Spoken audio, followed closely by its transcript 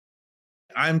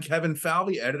I'm Kevin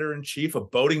Falvey, Editor-in-Chief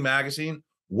of Boating Magazine.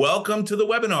 Welcome to the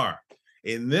webinar.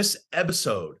 In this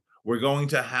episode, we're going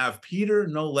to have Peter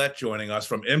Nolet joining us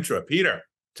from IMTRA. Peter,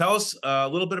 tell us a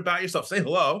little bit about yourself. Say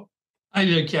hello. Hi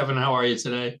there, Kevin. How are you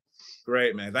today?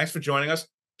 Great, man. Thanks for joining us.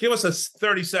 Give us a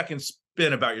 30-second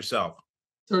spin about yourself.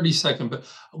 30-second, but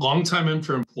longtime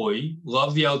IMTRA employee,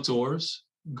 love the outdoors,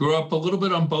 grew up a little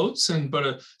bit on boats,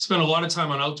 but spent a lot of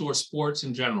time on outdoor sports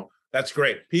in general. That's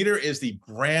great. Peter is the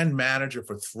brand manager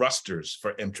for thrusters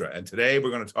for IMTRA. And today we're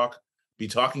going to be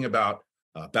talking about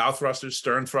bow thrusters,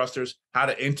 stern thrusters, how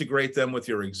to integrate them with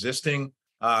your existing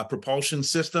propulsion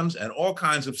systems, and all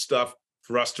kinds of stuff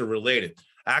thruster related.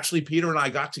 Actually, Peter and I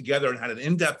got together and had an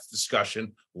in-depth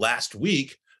discussion last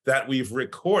week that we've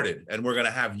recorded, and we're going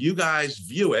to have you guys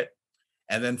view it.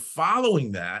 And then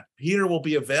following that, Peter will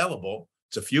be available.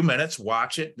 It's a few minutes,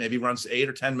 watch it, maybe runs 8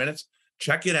 or 10 minutes,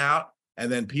 check it out.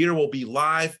 And then Peter will be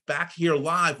back here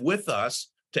live with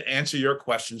us to answer your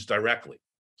questions directly.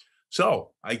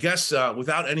 So I guess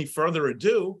without any further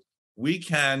ado, we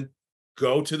can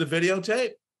go to the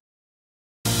videotape.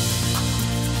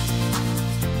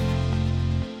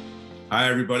 Hi,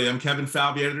 everybody. I'm Kevin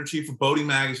Falvey, Editor-in-Chief of Boating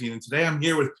Magazine. And today I'm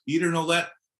here with Peter Nolet,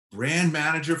 Brand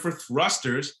Manager for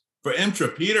Thrusters for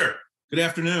IMTRA. Peter, good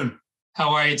afternoon. How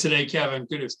are you today, Kevin?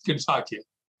 Good to talk to you.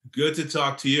 Good to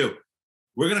talk to you.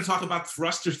 We're going to talk about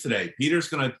thrusters today. Peter's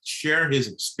going to share his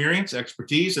experience,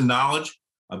 expertise, and knowledge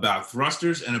about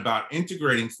thrusters and about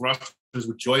integrating thrusters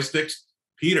with joysticks.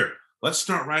 Peter, let's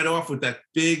start right off with that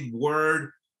big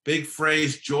word, big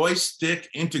phrase, joystick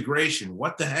integration.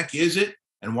 What the heck is it,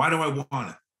 and why do I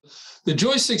want it? The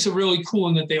joysticks are really cool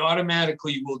in that they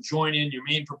automatically will join in your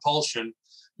main propulsion,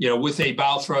 with a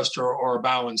bow thruster or a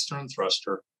bow and stern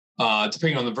thruster.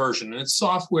 Depending on the version. And it's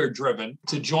software driven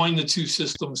to join the two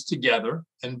systems together.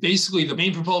 And basically the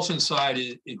main propulsion side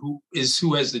is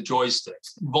who has the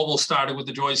joysticks. Volvo started with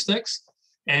the joysticks,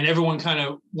 and everyone kind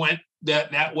of went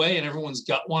that way, and everyone's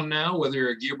got one now, whether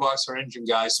you're a gearbox or engine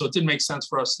guy. So it didn't make sense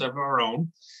for us to have our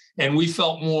own. And we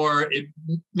felt it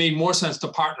made more sense to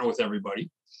partner with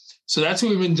everybody. So that's what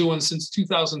we've been doing since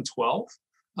 2012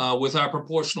 with our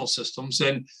proportional systems.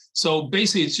 And so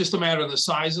basically it's just a matter of the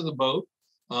size of the boat,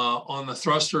 on the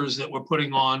thrusters that we're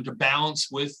putting on to balance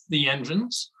with the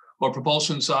engines or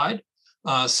propulsion side,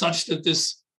 such that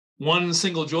this one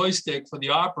single joystick for the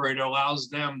operator allows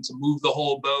them to move the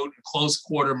whole boat in close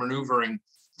quarter maneuvering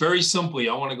very simply.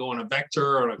 I want to go in a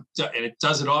vector, and it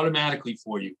does it automatically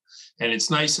for you. And it's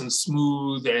nice and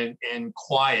smooth and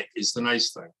quiet is the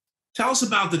nice thing. Tell us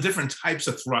about the different types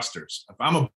of thrusters. If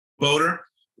I'm a boater,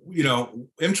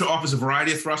 IMTRA offers a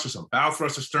variety of thrusters, some bow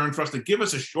thruster, stern thruster. Give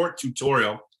us a short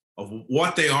tutorial of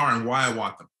what they are and why I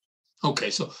want them. Okay,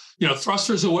 so,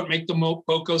 thrusters are what make the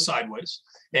boat go sideways.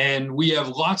 And we have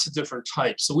lots of different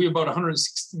types. So we have about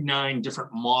 169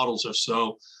 different models or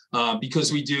so,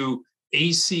 because we do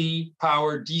AC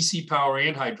power, DC power,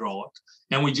 and hydraulic.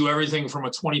 And we do everything from a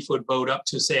 20-foot boat up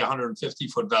to, say, a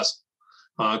 150-foot vessel,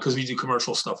 because we do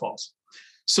commercial stuff also.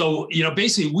 So,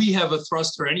 basically we have a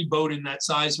thruster, any boat in that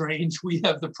size range, we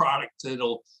have the product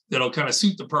that'll kind of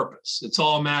suit the purpose. It's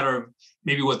all a matter of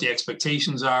maybe what the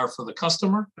expectations are for the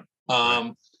customer,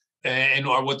 or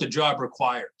what the job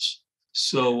requires.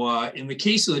 So in the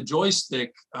case of the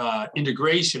joystick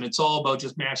integration, it's all about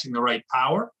just matching the right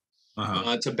power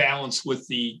to balance with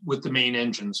the main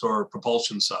engines or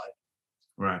propulsion side.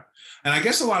 Right. And I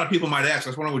guess a lot of people might ask,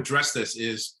 I just want to address this,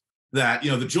 is that,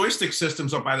 the joystick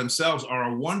systems by themselves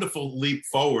are a wonderful leap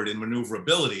forward in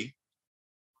maneuverability,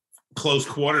 close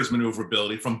quarters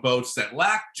maneuverability from boats that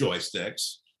lack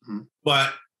joysticks,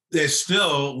 but there's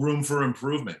still room for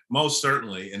improvement, most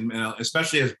certainly. And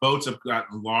especially as boats have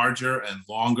gotten larger and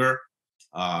longer,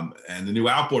 and the new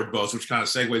outboard boats, which kind of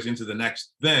segues into the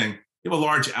next thing. You have a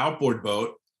large outboard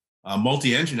boat,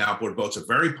 multi-engine outboard boats are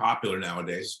very popular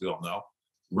nowadays, as we all know.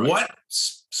 Right. What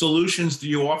solutions do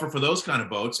you offer for those kind of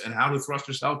boats, and how do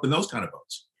thrusters help in those kind of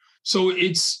boats? So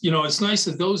it's nice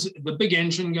that the big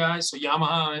engine guys, so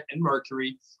Yamaha and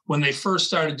Mercury, when they first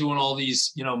started doing all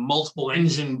these, multiple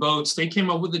engine boats, they came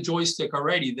up with a joystick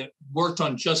already that worked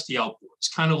on just the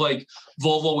outboards, kind of like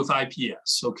Volvo with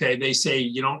IPS. Okay. They say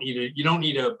you don't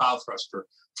need a bow thruster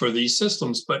for these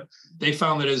systems, but they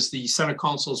found that as the center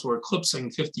consoles were eclipsing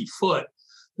 50 foot,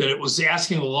 that it was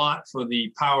asking a lot for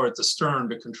the power at the stern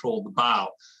to control the bow.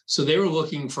 So they were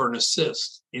looking for an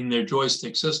assist in their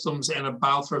joystick systems, and a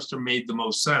bow thruster made the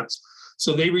most sense.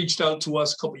 So they reached out to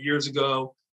us a couple of years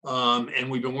ago,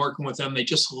 and we've been working with them. They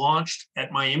just launched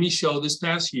at Miami show this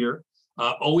past year,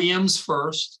 OEMs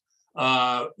first,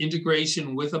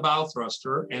 integration with a bow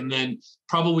thruster, and then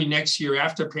probably next year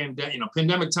after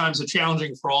pandemic times are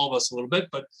challenging for all of us a little bit,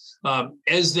 but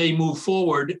as they move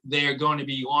forward, they are going to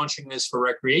be launching this for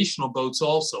recreational boats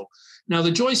also. Now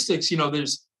the joysticks,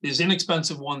 there's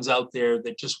inexpensive ones out there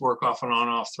that just work off an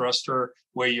on-off thruster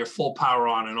where you're full power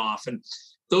on and off, and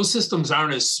those systems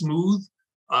aren't as smooth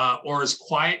or as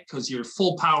quiet because you're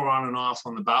full power on and off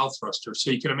on the bow thruster.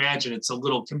 So you can imagine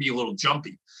can be a little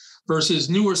jumpy. Versus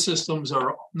newer systems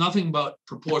are nothing but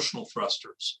proportional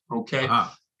thrusters. Okay. Uh-huh.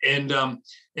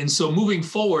 And so moving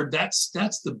forward, that's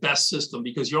the best system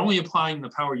because you're only applying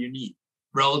the power you need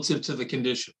relative to the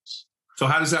conditions. So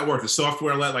how does that work? The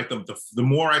software, like the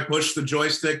more I push the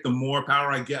joystick, the more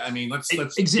power I get. I mean, let's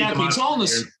exactly. It's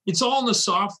all in the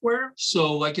software.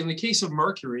 So like in the case of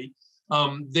Mercury,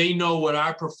 they know what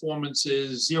our performance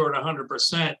is 0 to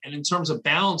 100%. And in terms of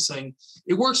balancing,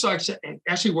 it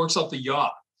actually works out the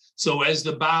yaw. So as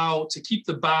to keep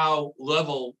the bow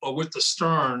level or with the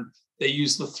stern, they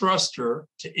use the thruster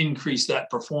to increase that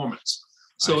performance.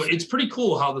 So it's pretty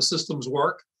cool how the systems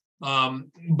work.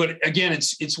 But again,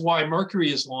 it's why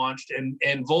Mercury is launched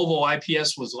and Volvo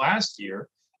IPS was last year,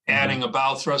 adding a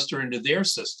bow thruster into their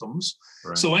systems.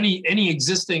 Right. So any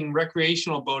existing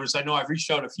recreational boaters, I know I've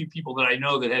reached out to a few people that I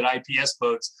know that had IPS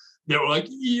boats that were like,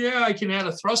 yeah, I can add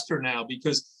a thruster now,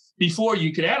 because before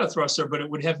you could add a thruster, but it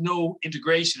would have no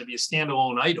integration. It'd be a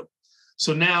standalone item.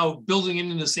 So now building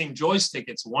into the same joystick,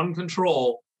 it's one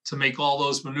control to make all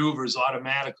those maneuvers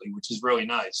automatically, which is really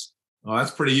nice. Oh,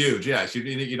 that's pretty huge. Yes,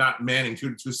 you're not manning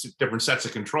two different sets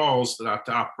of controls.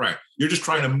 Right. You're just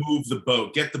trying to move the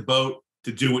boat, get the boat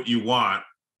to do what you want.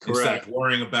 Correct. Instead of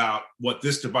worrying about what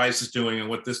this device is doing and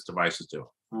what this device is doing.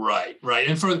 Right.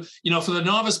 And for the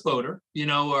novice boater,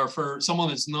 or for someone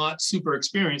that's not super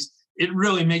experienced, it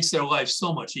really makes their life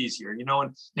so much easier,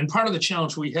 and part of the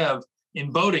challenge we have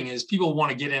in boating is people want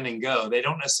to get in and go. They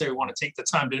don't necessarily want to take the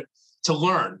time to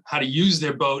learn how to use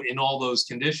their boat in all those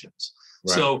conditions.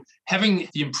 Right. So having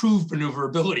the improved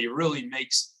maneuverability really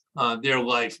makes their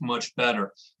life much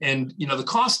better. And, the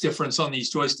cost difference on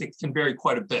these joysticks can vary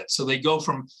quite a bit. So they go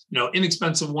from,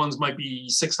 inexpensive ones might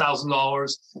be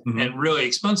 $6,000 and really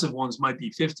expensive ones might be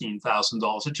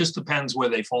 $15,000. It just depends where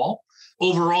they fall.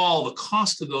 Overall, the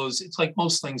cost of those, it's like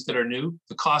most things that are new,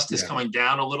 the cost is coming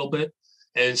down a little bit.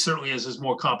 And certainly as there's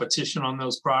more competition on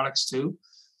those products too.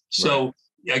 So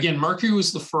again, Mercury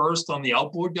was the first on the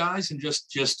outboard guys and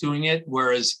just doing it,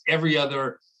 whereas every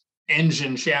other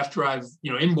engine, shaft drive,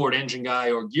 inboard engine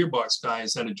guy or gearbox guy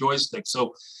has had a joystick.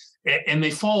 So, and they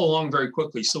follow along very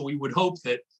quickly. So we would hope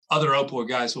that other outboard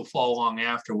guys will follow along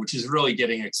after, which is really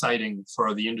getting exciting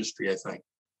for the industry, I think.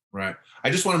 Right. I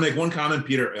just want to make one comment,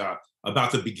 Peter,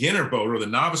 about the beginner boater, the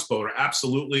novice boater.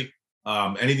 Absolutely.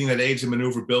 Anything that aids in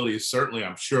maneuverability is certainly,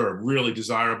 I'm sure, really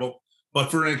desirable.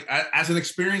 But as an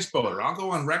experienced boater, I'll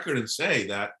go on record and say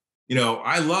that,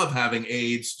 I love having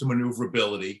aids to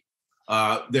maneuverability.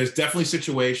 There's definitely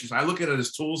situations, I look at it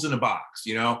as tools in a box.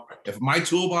 If my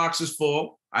toolbox is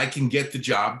full, I can get the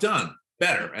job done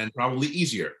better and probably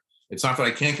easier. It's not that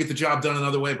I can't get the job done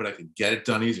another way, but I can get it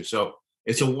done easier. So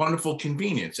it's a wonderful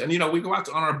convenience. And, we go out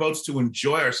on our boats to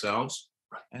enjoy ourselves.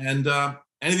 And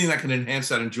anything that can enhance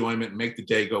that enjoyment and make the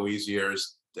day go easier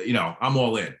is, I'm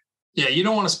all in. Yeah, you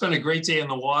don't want to spend a great day in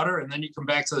the water and then you come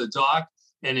back to the dock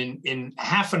and in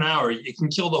half an hour, it can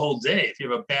kill the whole day if you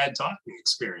have a bad docking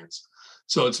experience.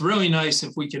 So it's really nice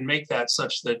if we can make that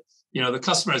such that, the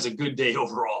customer has a good day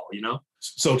overall,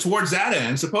 So towards that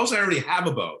end, suppose I already have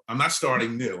a boat. I'm not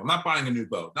starting new. I'm not buying a new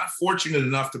boat. Not fortunate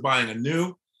enough to buying a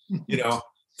new,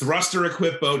 thruster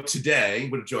equipped boat today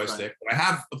with a joystick. But I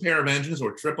have a pair of engines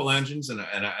or triple engines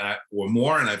or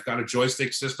more, and I've got a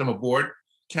joystick system aboard.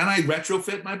 Can I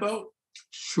retrofit my boat?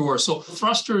 Sure. So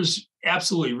thrusters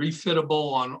absolutely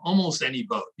refittable on almost any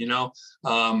boat.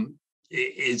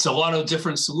 It's a lot of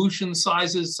different solution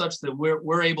sizes such that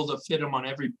we're able to fit them on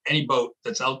any boat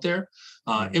that's out there.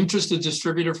 Interested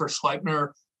distributor for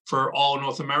Sleipner for all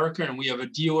North America, and we have a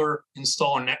dealer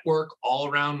installer network all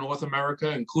around North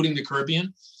America, including the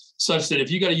Caribbean, such that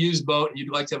if you got a used boat and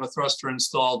you'd like to have a thruster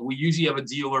installed, we usually have a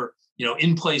dealer,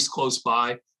 in place close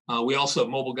by. We also have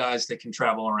mobile guys that can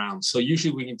travel around. So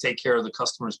usually we can take care of the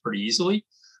customers pretty easily.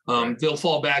 They'll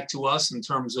fall back to us in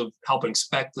terms of helping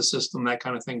spec the system, that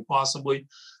kind of thing, possibly,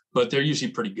 but they're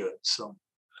usually pretty good. So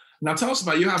now tell us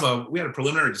about, we had a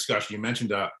preliminary discussion. You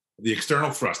mentioned the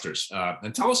external thrusters,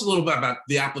 and tell us a little bit about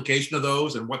the application of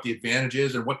those and what the advantage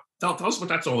is and tell us what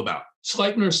that's all about.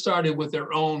 Sleipner started with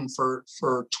their own for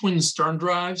twin stern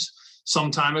drives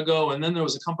some time ago. And then there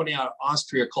was a company out of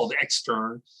Austria called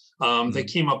Extern that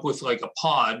came up with like a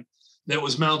pod that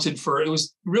was mounted for, it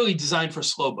was really designed for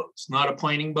slow boats, not a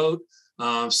planing boat,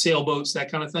 sailboats,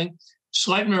 that kind of thing.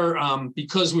 Sleipner,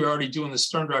 because we were already doing the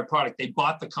stern drive product, they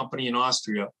bought the company in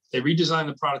Austria. They redesigned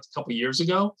the product a couple of years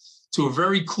ago to a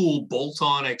very cool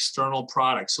bolt-on external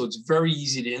product. So it's very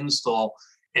easy to install,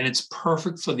 and it's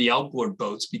perfect for the outboard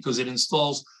boats because it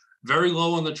installs very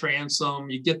low on the transom.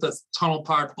 You get the tunnel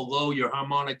part below your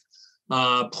harmonic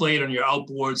plate on your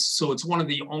outboards. So it's one of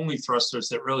the only thrusters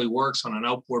that really works on an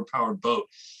outboard powered boat.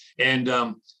 And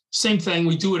same thing,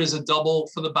 we do it as a double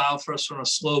for the bow thruster on a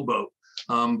slow boat.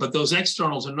 But those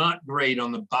externals are not great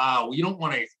on the bow. You don't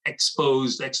want an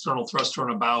exposed external thruster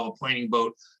on a bow of a planing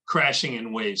boat crashing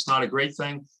in waves. Not a great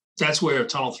thing. That's where a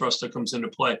tunnel thruster comes into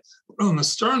play. But on the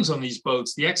sterns on these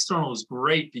boats, the external is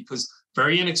great because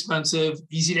very inexpensive,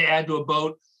 easy to add to a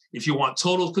boat. If you want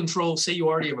total control, say you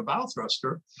already have a bow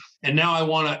thruster, and now I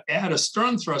want to add a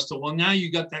stern thruster, well, now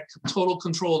you got that total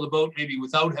control of the boat, maybe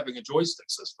without having a joystick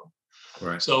system.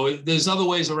 Right. So there's other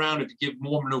ways around it to give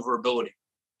more maneuverability.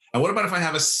 And what about if I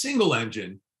have a single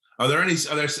engine? I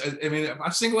mean,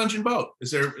 a single engine boat,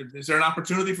 is there an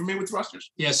opportunity for me with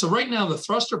thrusters? Yeah, so right now the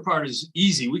thruster part is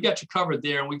easy. We got you covered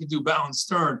there, and we can do bow and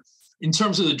stern. In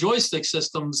terms of the joystick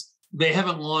systems, they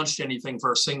haven't launched anything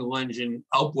for a single engine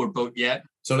outboard boat yet.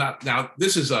 So now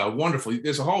this is wonderful.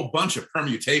 There's a whole bunch of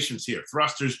permutations here: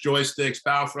 thrusters, joysticks,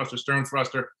 bow thruster, stern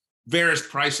thruster, various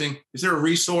pricing. Is there a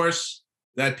resource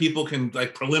that people can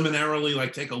preliminarily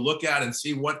take a look at and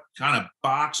see what kind of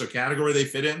box or category they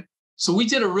fit in? So we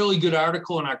did a really good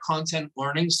article in our Content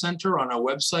Learning Center on our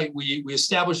website. We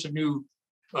established a new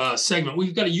segment.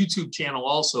 We've got a YouTube channel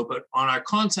also, but on our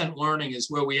Content Learning is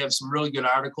where we have some really good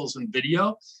articles and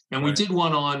video. And we did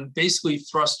one on basically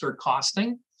thruster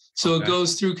costing. So it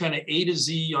goes through kind of A to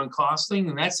Z on costing,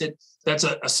 and that's it. That's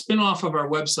a spin-off of our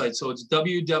website. So it's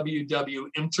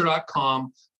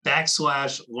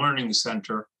www.imtra.com/learning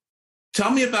center. Tell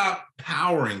me about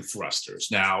powering thrusters.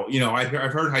 Now, I've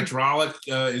heard hydraulic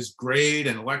is great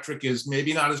and electric is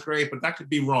maybe not as great, but that could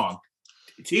be wrong.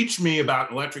 Teach me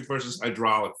about electric versus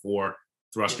hydraulic for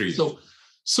thruster use.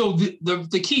 So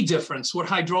the key difference, what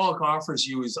hydraulic offers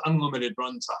you is unlimited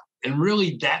runtime. And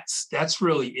really that's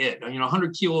really it.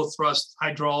 100 kilo thrust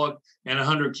hydraulic and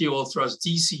 100 kilo thrust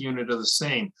DC unit are the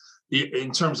same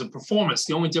in terms of performance.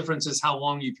 The only difference is how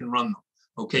long you can run them.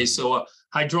 Okay, so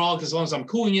hydraulic, as long as I'm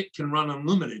cooling it, can run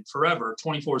unlimited forever,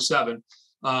 24/7.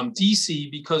 DC,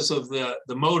 because of the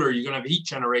motor, you're going to have heat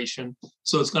generation.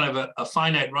 So it's going to have a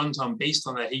finite runtime based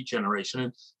on that heat generation.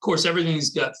 And of course,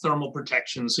 everything's got thermal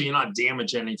protection, so you're not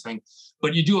damaging anything,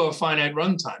 but you do have a finite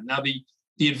runtime. Now, the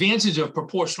advantage of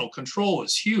proportional control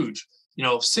is huge.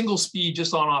 Single speed,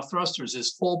 just on off thrusters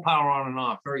is full power on and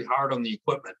off, very hard on the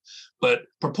equipment. But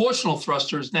proportional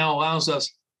thrusters now allows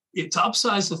us to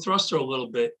upsize the thruster a little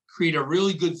bit, create a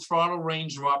really good throttle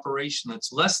range of operation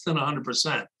that's less than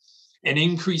 100%. And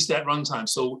increase that runtime.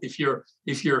 So if your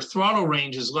throttle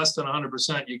range is less than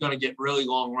 100%, you're going to get really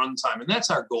long runtime. And that's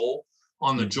our goal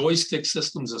on the joystick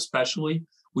systems especially.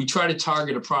 We try to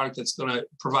target a product that's going to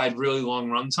provide really long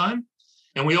runtime.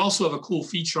 And we also have a cool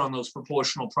feature on those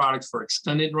proportional products for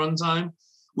extended runtime,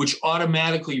 which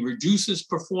automatically reduces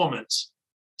performance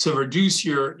to reduce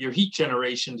your heat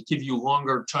generation to give you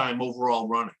longer time overall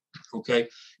running. Okay.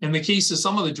 In the case of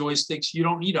some of the joysticks, you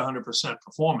don't need 100%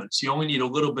 performance. You only need a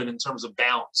little bit in terms of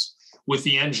balance with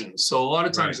the engines. So a lot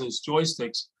of times those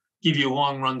joysticks give you a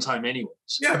long runtime anyways.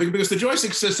 Yeah, because the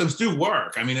joystick systems do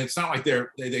work. I mean, it's not like they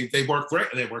work great.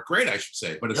 They work great, I should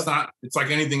say, but it's not. It's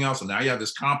like anything else. And now you have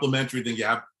this complementary thing. You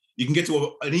can get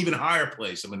to an even higher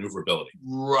place of maneuverability.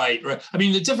 Right. I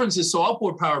mean, the difference is, so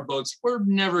outboard power boats, we're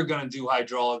never going to do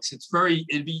hydraulics.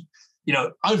 It'd be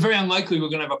very unlikely we're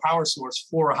going to have a power source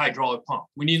for a hydraulic pump.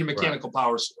 We need a mechanical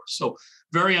power source. So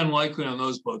very unlikely on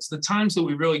those boats. The times that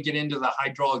we really get into the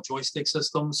hydraulic joystick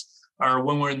systems are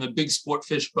when we're in the big sport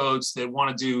fish boats that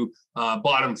want to do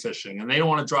bottom fishing, and they don't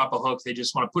want to drop a hook. They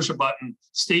just want to push a button,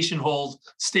 station hold,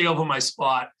 stay over my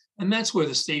spot. And that's where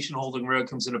the station holding rail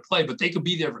comes into play, but they could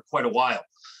be there for quite a while.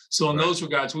 So in those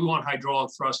regards, we want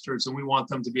hydraulic thrusters, and we want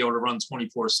them to be able to run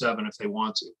 24/7 if they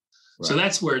want to. So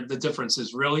that's where the difference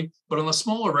is really. But on the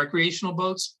smaller recreational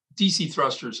boats, DC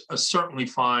thrusters are certainly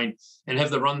fine and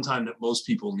have the runtime that most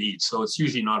people need. So it's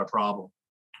usually not a problem.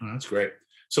 Oh, that's great.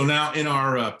 So now in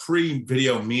our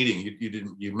pre-video meeting,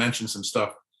 you mentioned some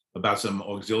stuff about some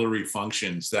auxiliary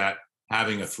functions that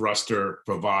having a thruster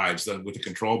provides with the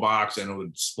control box and a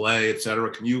display, et cetera.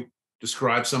 Can you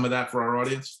describe some of that for our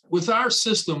audience? With our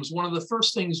systems, one of the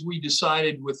first things we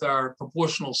decided with our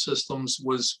proportional systems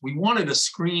was we wanted a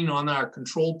screen on our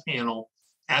control panel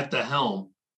at the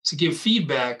helm to give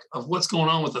feedback of what's going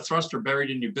on with the thruster buried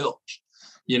in your bilge.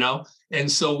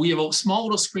 And so we have a small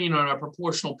little screen on our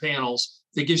proportional panels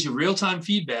that gives you real-time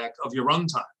feedback of your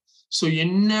runtime. So you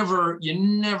never,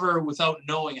 without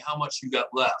knowing how much you got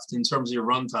left in terms of your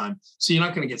runtime, so you're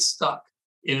not going to get stuck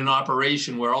in an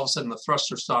operation where all of a sudden the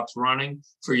thruster stops running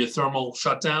for your thermal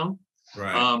shutdown.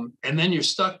 Right. And then you're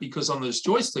stuck because on those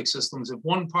joystick systems, if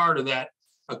one part of that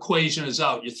equation is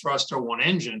out, your thruster, one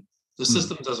engine, the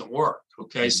system doesn't work.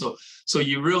 Okay. So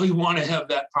you really want to have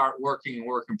that part working and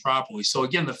working properly. So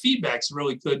again, the feedback's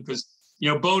really good because,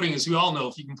 boating, as we all know,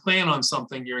 if you can plan on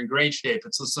something, you're in great shape.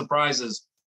 It's the surprises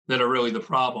that are really the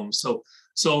problem. So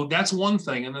that's one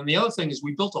thing. And then the other thing is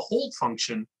we built a hold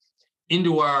function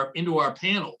into our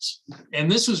panels. And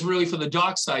this was really for the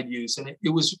dockside use. And it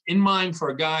was in mind for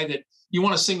a guy that you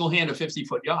want to single hand a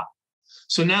 50-foot yacht.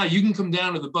 So now you can come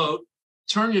down to the boat,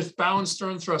 turn your bow and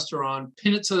stern thruster on,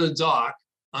 pin it to the dock,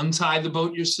 untie the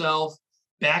boat yourself,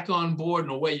 back on board,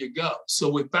 and away you go. So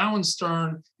with bow and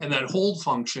stern and that hold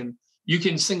function, you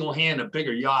can single hand a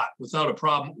bigger yacht without a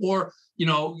problem. Or,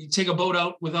 you take a boat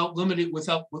out without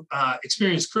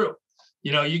experienced crew.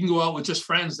 You can go out with just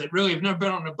friends that really have never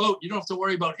been on a boat. You don't have to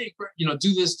worry about, hey,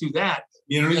 do this, do that.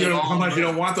 Sometimes you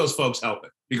don't want those folks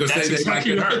helping because they might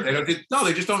get hurt.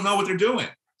 They just don't know what they're doing.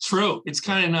 True. It's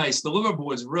kind of nice. The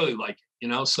liverboards really like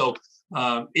it, So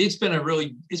it's been a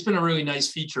really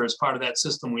nice feature as part of that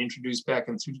system we introduced back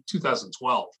in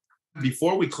 2012.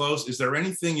 Before we close, is there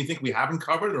anything you think we haven't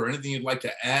covered or anything you'd like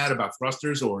to add about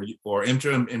thrusters or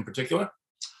IMTRA in particular?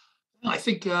 I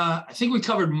think we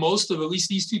covered most of at least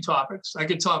these two topics. I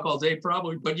could talk all day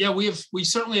probably, but yeah, we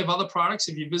certainly have other products.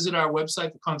 If you visit our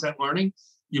website, the Content Learning,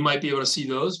 you might be able to see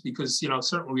those because,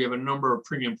 certainly we have a number of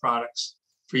premium products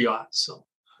for yachts. So.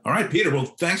 All right, Peter. Well,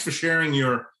 thanks for sharing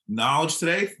your knowledge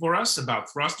today for us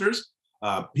about thrusters.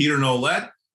 Peter Nolet,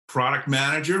 product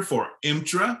manager for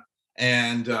IMTRA.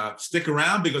 And stick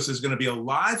around because there's going to be a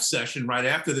live session right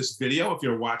after this video if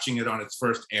you're watching it on its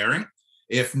first airing.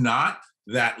 If not,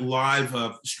 that live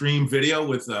stream video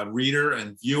with reader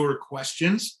and viewer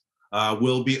questions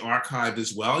will be archived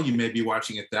as well. You may be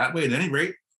watching it that way. At any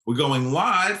rate, we're going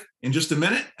live in just a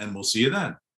minute, and we'll see you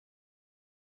then.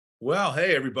 Well,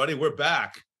 hey, everybody, we're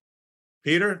back.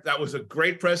 Peter, that was a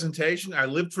great presentation. I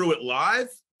lived through it live,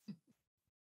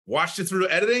 watched it through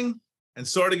editing, and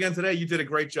saw it again today. You did a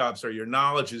great job, sir. Your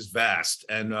knowledge is vast,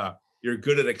 and you're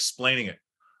good at explaining it.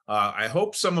 I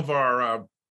hope some of our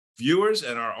viewers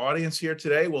and our audience here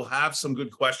today will have some good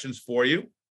questions for you.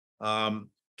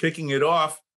 Kicking it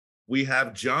off, we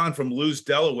have John from Lewes,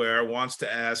 Delaware, wants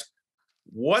to ask,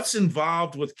 what's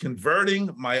involved with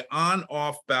converting my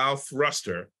on-off bow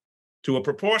thruster to a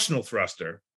proportional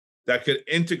thruster that could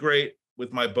integrate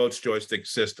with my boat's joystick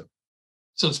system?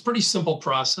 So it's a pretty simple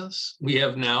process we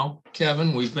have now,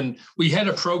 Kevin. We had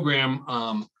a program,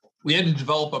 we had to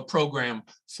develop a program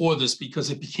for this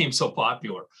because it became so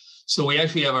popular. So we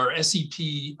actually have our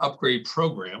SEP upgrade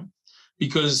program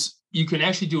because you can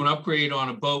actually do an upgrade on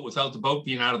a boat without the boat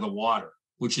being out of the water,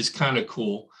 which is kind of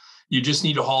cool. You just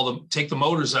need to take the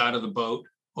motors out of the boat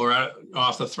or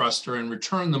off the thruster and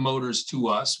return the motors to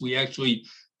us. We actually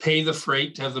pay the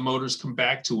freight to have the motors come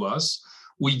back to us.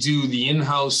 We do the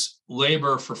in-house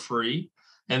labor for free,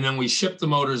 and then we ship the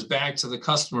motors back to the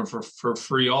customer for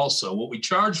free also. What we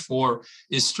charge for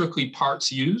is strictly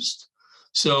parts used.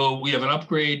 So we have an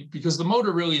upgrade because the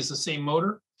motor really is the same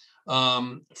motor.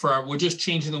 We're just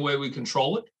changing the way we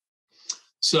control it.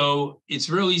 So it's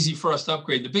real easy for us to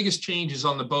upgrade. The biggest change is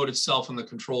on the boat itself and the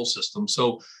control system.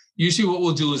 So usually what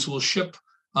we'll do is we'll ship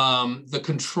the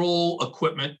control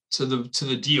equipment to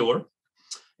the dealer,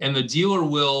 and the dealer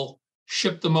will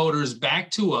ship the motors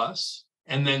back to us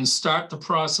and then start the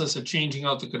process of changing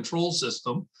out the control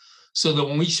system so that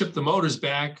when we ship the motors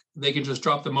back, they can just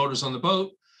drop the motors on the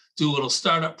boat, do a little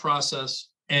startup process,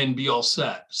 and be all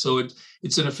set. So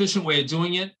it's an efficient way of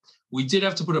doing it. We did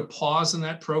have to put a pause in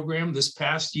that program this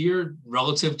past year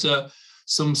relative to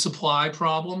some supply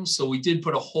problems. So we did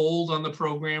put a hold on the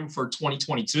program for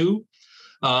 2022.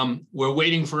 We're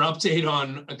waiting for an update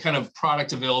on a kind of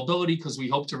product availability because we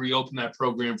hope to reopen that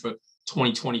program for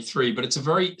 2023. But it's a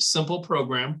very simple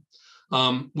program.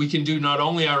 We can do not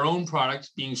only our own product,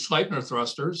 being Sleipner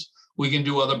thrusters, we can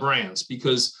do other brands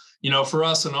because, for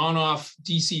us, an on-off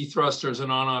DC thruster is an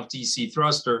on-off DC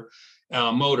thruster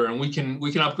motor, and we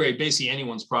can upgrade basically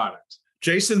anyone's product.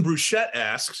 Jason Bruchette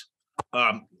asks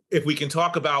if we can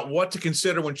talk about what to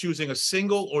consider when choosing a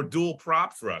single or dual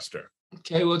prop thruster.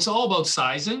 Okay, well, it's all about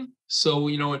sizing. So,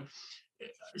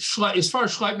 as far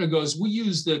as Sleipner goes, we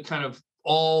use the kind of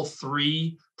all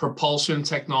three propulsion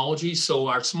technologies. So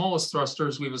our smallest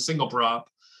thrusters, we have a single prop.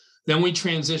 Then we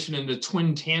transition into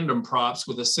twin tandem props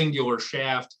with a singular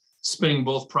shaft spinning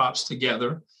both props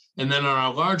together. And then on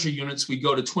our larger units, we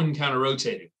go to twin counter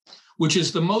rotating, which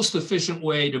is the most efficient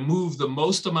way to move the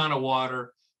most amount of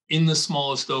water in the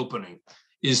smallest opening,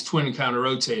 is twin counter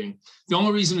rotating. The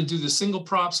only reason to do the single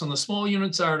props on the small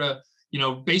units are to,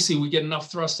 basically we get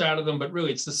enough thrust out of them, but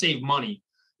really it's to save money,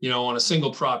 on a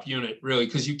single prop unit, really,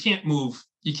 because you can't move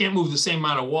the same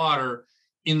amount of water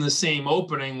in the same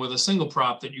opening with a single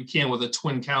prop that you can with a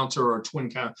twin counter or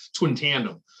twin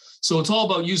tandem. So it's all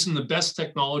about using the best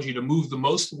technology to move the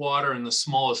most water in the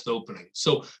smallest opening.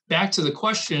 So back to the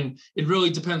question, it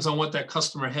really depends on what that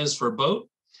customer has for a boat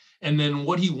and then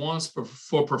what he wants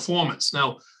for performance.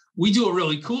 Now, we do a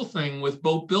really cool thing with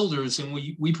boat builders, and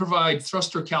we provide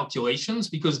thruster calculations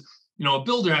because, a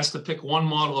builder has to pick one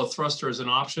model of thruster as an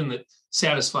option that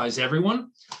satisfies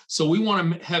everyone. So we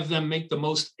want to have them make the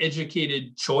most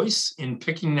educated choice in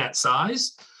picking that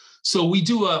size. So we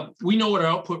know what our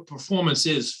output performance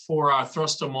is for our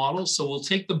thruster model. So we'll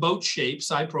take the boat shape,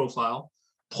 side profile,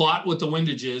 plot what the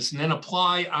windage is, and then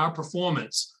apply our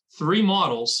performance, 3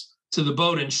 models, to the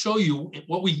boat and show you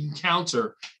what we can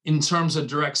counter in terms of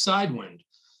direct side wind.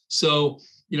 So,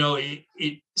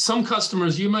 some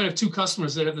customers, you might have 2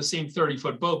 customers that have the same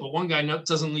 30-foot boat, but one guy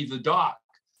doesn't leave the dock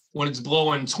when it's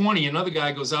blowing 20, another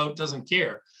guy goes out, doesn't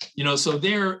care. So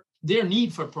their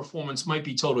need for performance might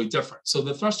be totally different. So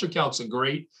the thruster calcs are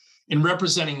great in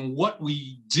representing what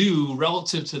we do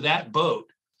relative to that boat.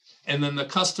 And then the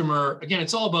customer, again,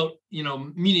 it's all about,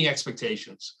 meeting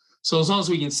expectations. So as long as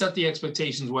we can set the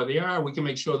expectations where they are, we can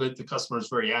make sure that the customer is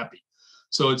very happy.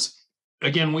 So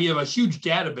again, we have a huge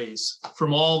database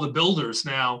from all the builders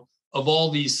now of all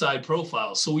these side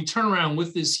profiles. So we turn around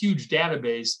with this huge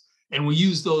database and we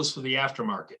use those for the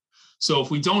aftermarket. So if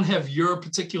we don't have your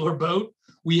particular boat,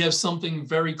 we have something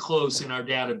very close in our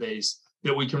database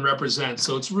that we can represent.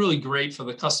 So it's really great for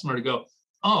the customer to go,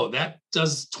 oh, that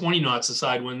does 20 knots of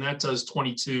side wind, that does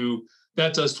 22,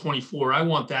 that does 24. I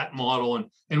want that model,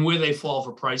 and where they fall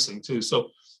for pricing too. So,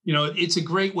 it's a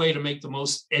great way to make the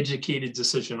most educated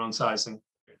decision on sizing.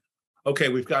 Okay,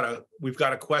 we've got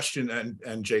a question,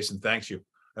 and Jason, thanks you.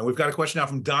 And we've got a question now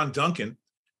from Don Duncan.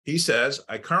 He says,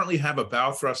 I currently have a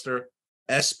bow thruster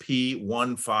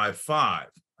SP155. I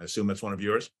assume that's one of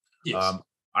yours. Yes.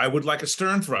 I would like a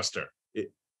stern thruster.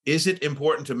 Is it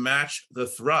important to match the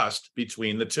thrust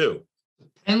between the two?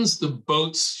 Depends the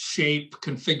boat's shape,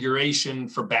 configuration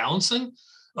for balancing.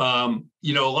 A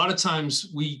lot of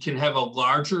times we can have a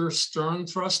larger stern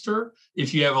thruster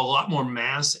if you have a lot more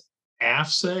mass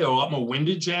aft, say, or a lot more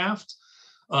windage aft.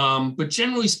 But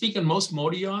generally speaking, most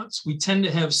motor yachts, we tend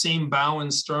to have same bow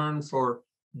and stern for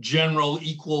general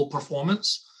equal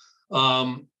performance.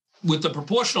 With the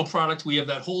proportional product, we have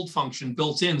that hold function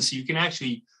built in, so you can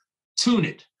actually tune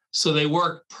it so they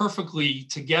work perfectly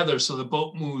together, so the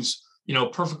boat moves,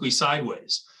 perfectly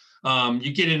sideways.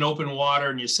 You get in open water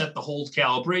and you set the hold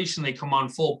calibration, they come on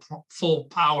full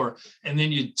power, and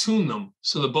then you tune them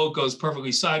so the boat goes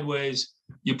perfectly sideways.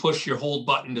 You push your hold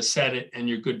button to set it and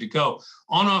you're good to go.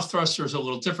 On-off thruster is a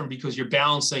little different because you're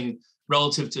balancing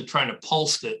relative to trying to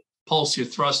pulse your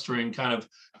thruster in kind of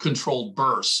controlled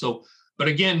bursts. So, but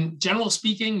again, generally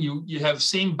speaking, you have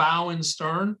same bow and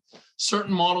stern.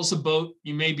 Certain models of boat,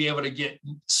 you may be able to get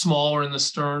smaller in the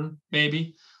stern,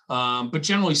 maybe. But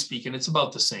generally speaking, it's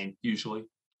about the same usually.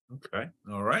 Okay.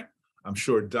 All right. I'm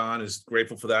sure Don is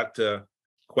grateful for that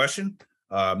question.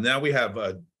 Now we have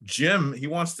Jim. He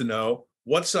wants to know,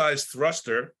 what size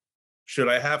thruster should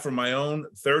I have for my own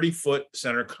 30-foot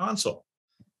center console?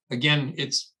 Again,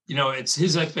 it's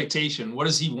his expectation. What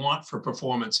does he want for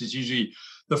performance is usually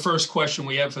the first question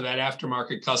we have for that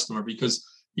aftermarket customer, because,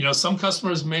 some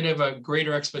customers may have a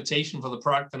greater expectation for the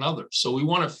product than others. So we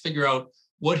want to figure out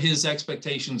what his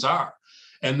expectations are.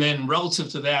 And then relative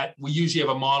to that, we usually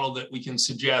have a model that we can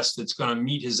suggest that's going to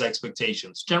meet his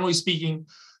expectations. Generally speaking,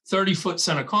 30-foot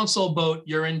center console boat,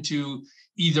 you're into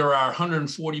either our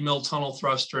 140 mil tunnel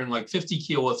thruster and like 50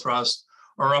 kilo thrust,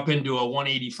 or up into a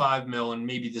 185 mil and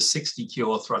maybe the 60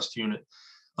 kilo thrust unit.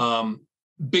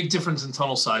 Big difference in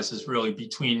tunnel sizes really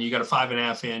between, you got a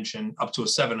 5.5 inch and up to a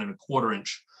 7.25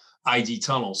 inch ID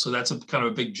tunnel. So that's a kind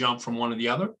of a big jump from one to the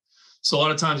other. So a lot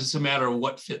of times it's a matter of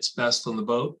what fits best on the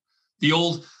boat.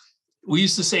 We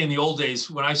used to say in the old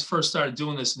days, when I first started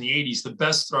doing this in the 80s, the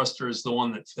best thruster is the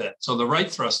one that fits. So the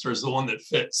right thruster is the one that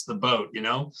fits the boat,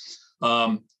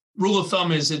 Rule of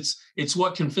thumb is it's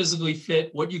what can physically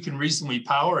fit, what you can reasonably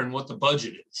power, and what the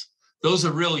budget is. Those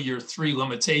are really your 3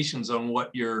 limitations on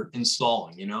what you're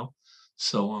installing,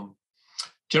 So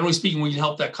generally speaking, we can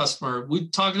help that customer. We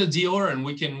talk to the dealer and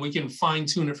we can fine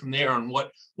tune it from there on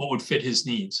what would fit his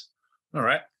needs. All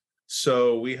right.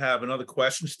 So we have another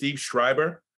question. Steve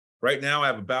Schreiber Right now, I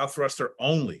have a bow thruster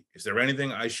only. Is there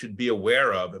anything I should be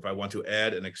aware of if I want to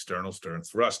add an external stern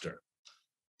thruster?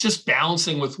 Just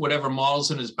balancing with whatever models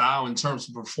in his bow in terms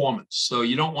of performance. So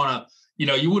you don't want to,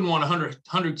 you wouldn't want a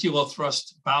 100 kilo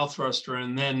bow thruster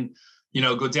and then,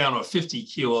 go down to a 50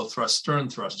 kilo stern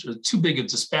thruster. Too big a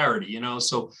disparity,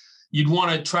 So you'd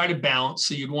want to try to balance.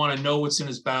 So you'd want to know what's in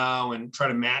his bow and try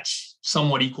to match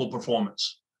somewhat equal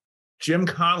performance. Jim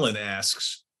Conlon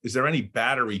asks, is there any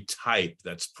battery type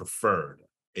that's preferred,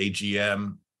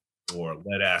 AGM or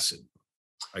lead acid?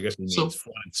 I guess it means flooded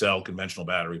cell conventional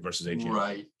battery versus AGM.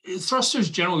 Right. Thrusters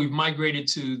generally we've migrated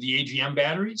to the AGM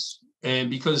batteries. And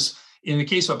because in the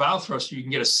case of a bow thruster, you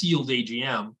can get a sealed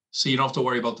AGM, so you don't have to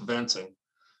worry about the venting.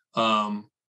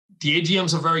 The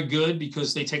AGMs are very good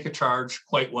because they take a charge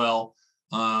quite well.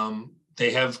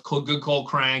 They have good cold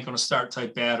crank on a start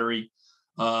type battery.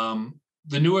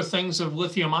 The newer things have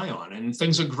lithium ion, and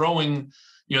things are growing.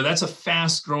 That's a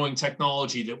fast growing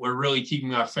technology that we're really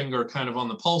keeping our finger kind of on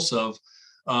the pulse of,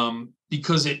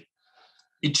 because it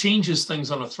changes things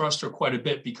on a thruster quite a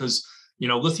bit because,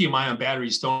 lithium ion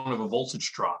batteries don't have a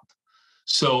voltage drop.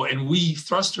 So, and we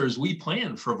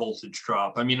plan for a voltage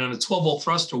drop. I mean, on a 12 volt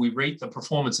thruster, we rate the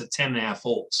performance at 10.5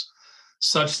 volts,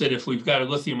 such that if we've got a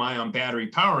lithium ion battery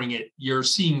powering it, you're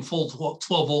seeing full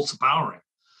 12 volts of powering.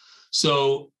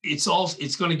 So it's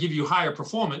going to give you higher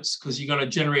performance because you're going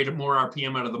to generate more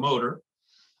RPM out of the motor.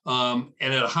 And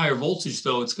at a higher voltage,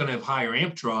 though, it's going to have higher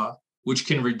amp draw, which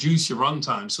can reduce your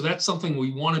runtime. So that's something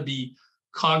we want to be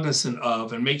cognizant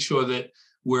of and make sure that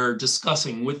we're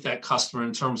discussing with that customer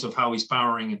in terms of how he's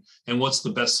powering and what's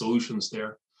the best solutions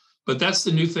there. But that's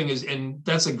the new thing and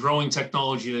that's a growing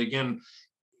technology that, again,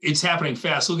 it's happening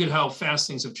fast. Look at how fast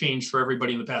things have changed for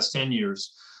everybody in the past 10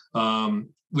 years.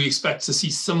 We expect to see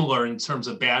similar in terms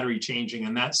of battery changing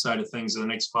and that side of things in the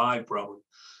next 5 probably.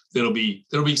 That'll be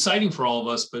exciting for all of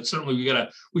us, but certainly we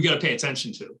gotta pay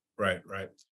attention to. Right.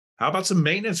 How about some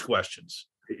maintenance questions?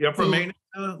 You up for maintenance,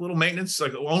 little maintenance,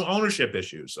 like ownership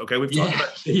issues? Okay, we've talked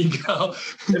about. There you go.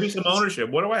 Maybe some ownership.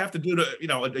 What do I have to do to,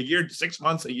 a year, 6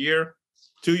 months, a year,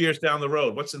 2 years down the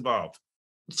road? What's involved?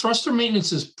 Thruster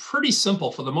maintenance is pretty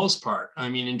simple for the most part. I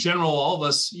mean, in general, all of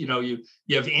us, you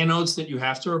have anodes that you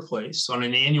have to replace on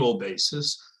an annual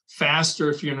basis. Faster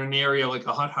if you're in an area like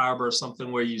a hot harbor or something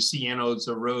where you see anodes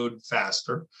erode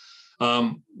faster.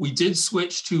 We did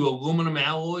switch to aluminum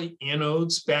alloy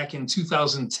anodes back in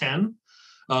 2010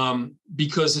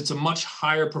 because it's a much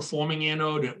higher performing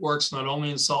anode. It works not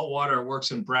only in salt water, it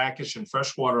works in brackish and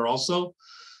freshwater also.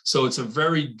 So it's a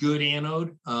very good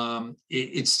anode.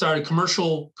 It started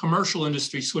commercial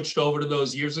industry switched over to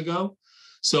those years ago.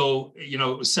 So,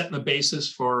 it was setting the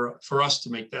basis for us to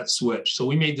make that switch. So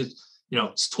we made the,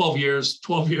 it's 12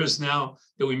 years now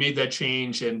that we made that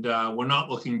change, and we're not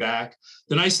looking back.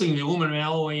 The nice thing, the aluminum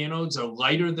alloy anodes are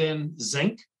lighter than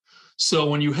zinc. So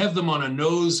when you have them on a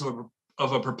nose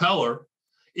of a propeller,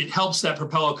 it helps that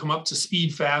propeller come up to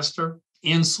speed faster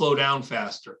and slow down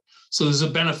faster. So there's a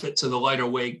benefit to the lighter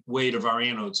weight of our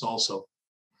anodes also.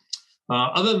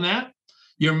 Other than that,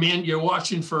 you're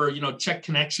watching for, check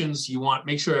connections. You want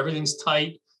make sure everything's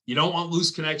tight. You don't want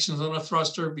loose connections on a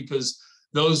thruster because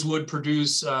those would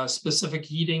produce specific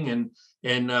heating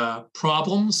and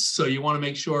problems. So you want to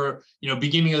make sure,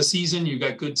 beginning of the season, you've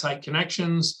got good tight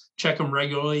connections, check them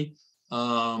regularly.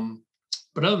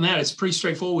 But other than that, it's pretty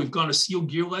straightforward. We've gone to seal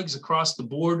gear legs across the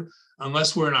board,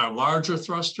 unless we're in our larger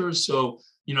thrusters. So,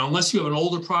 unless you have an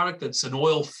older product that's an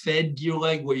oil-fed gear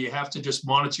leg where you have to just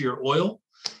monitor your oil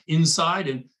inside,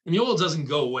 and the oil doesn't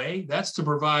go away. That's to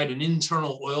provide an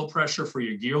internal oil pressure for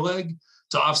your gear leg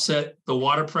to offset the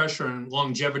water pressure and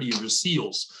longevity of your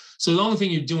seals. So the only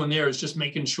thing you're doing there is just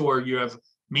making sure you have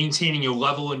maintaining your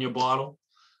level in your bottle.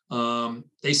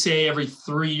 They say every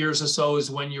 3 years or so is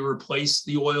when you replace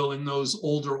the oil in those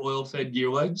older oil-fed gear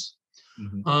legs.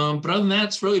 Mm-hmm. But other than that,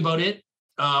 it's really about it.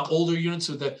 Older units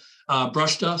with the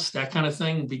brush dust, that kind of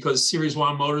thing, because Series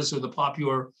 1 motors are the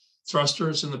popular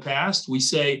thrusters in the past. We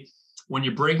say when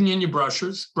you're breaking in your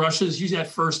brushes, usually that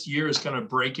first year is kind of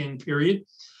break-in period.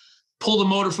 Pull the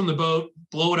motor from the boat,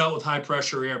 blow it out with high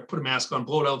pressure air, put a mask on,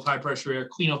 blow it out with high pressure air,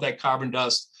 clean out that carbon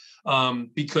dust,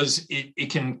 because it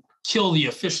can kill the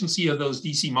efficiency of those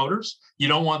DC motors. You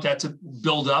don't want that to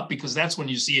build up because that's when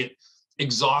you see it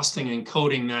exhausting and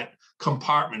coating that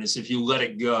compartment as if you let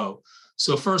it go.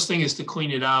 So first thing is to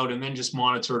clean it out and then just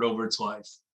monitor it over its life.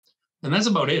 And that's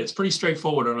about it. It's pretty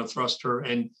straightforward on a thruster.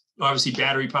 And obviously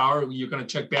battery power, you're going to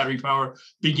check battery power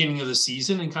beginning of the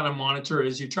season and kind of monitor it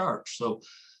as you charge. So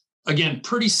again,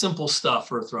 pretty simple stuff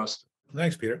for a thruster.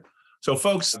 Thanks, Peter. So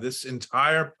folks, this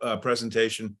entire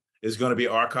presentation is going to be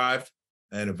archived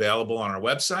and available on our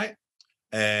website.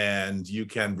 and you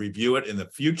can review it in the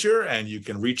future, and you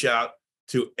can reach out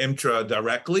to IMTRA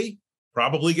directly,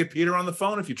 probably get Peter on the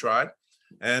phone if you tried,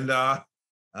 and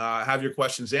have your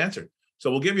questions answered. So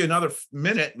we'll give you another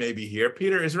minute maybe here.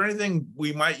 Peter, is there anything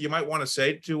you might want to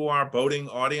say to our boating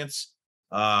audience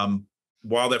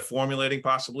while they're formulating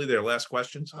possibly their last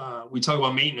questions? We talk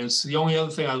about maintenance. The only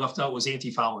other thing I left out was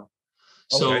anti-fouling.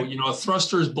 So, Okay. a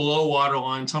thruster is below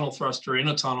waterline, tunnel thruster in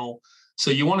a tunnel.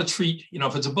 So you want to treat,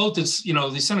 if it's a boat that's,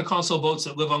 these center console boats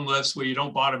that live on lifts where you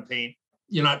don't bottom paint,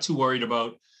 you're not too worried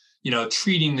about,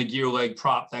 treating the gear leg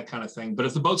prop, that kind of thing. But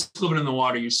if the boat's living in the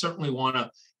water, you certainly want to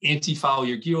anti-foul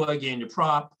your gear leg and your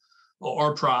prop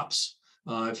or props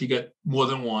if you get more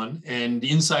than one. And the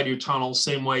inside of your tunnel,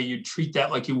 same way you treat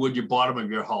that like you would your bottom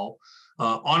of your hull.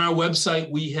 On our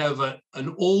website, we have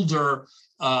an older,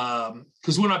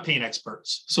 because we're not paint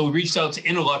experts. So we reached out to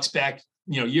Interlux back,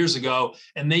 years ago,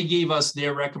 and they gave us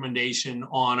their recommendation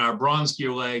on our bronze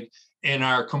gear leg and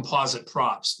our composite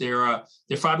props. They're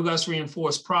fiberglass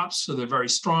reinforced props, so they're very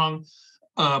strong,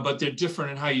 but they're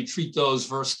different in how you treat those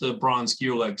versus the bronze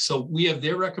gear leg. So we have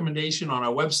their recommendation on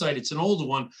our website. It's an older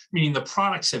one, meaning the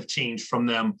products have changed from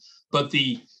them, but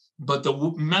the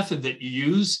method that you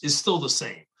use is still the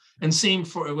same. And same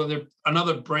for whether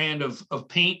another brand of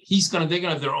paint, they're gonna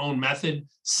have their own method,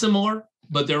 similar,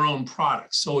 but their own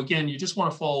products. So again, you just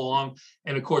want to follow along.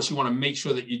 And of course, you want to make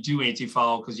sure that you do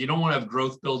anti-foul because you don't want to have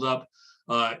growth buildup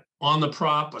on the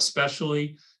prop,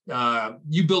 especially.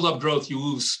 You build up growth, you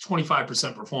lose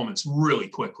 25% performance really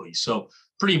quickly. So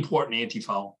pretty important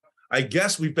anti-foul. I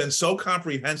guess we've been so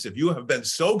comprehensive. You have been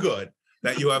so good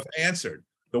that you have answered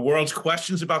the world's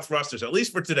questions about thrusters, at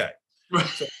least for today. Right.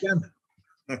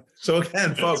 So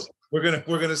again, folks, we're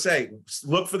gonna say,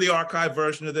 look for the archive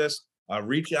version of this.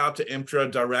 Reach out to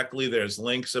IMTRA directly. There's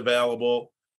links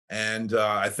available. And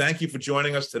I thank you for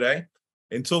joining us today.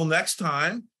 Until next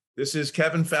time, this is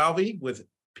Kevin Falvey with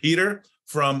Peter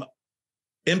from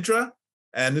IMTRA,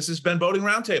 and this has been Boating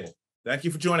Roundtable. Thank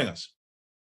you for joining us.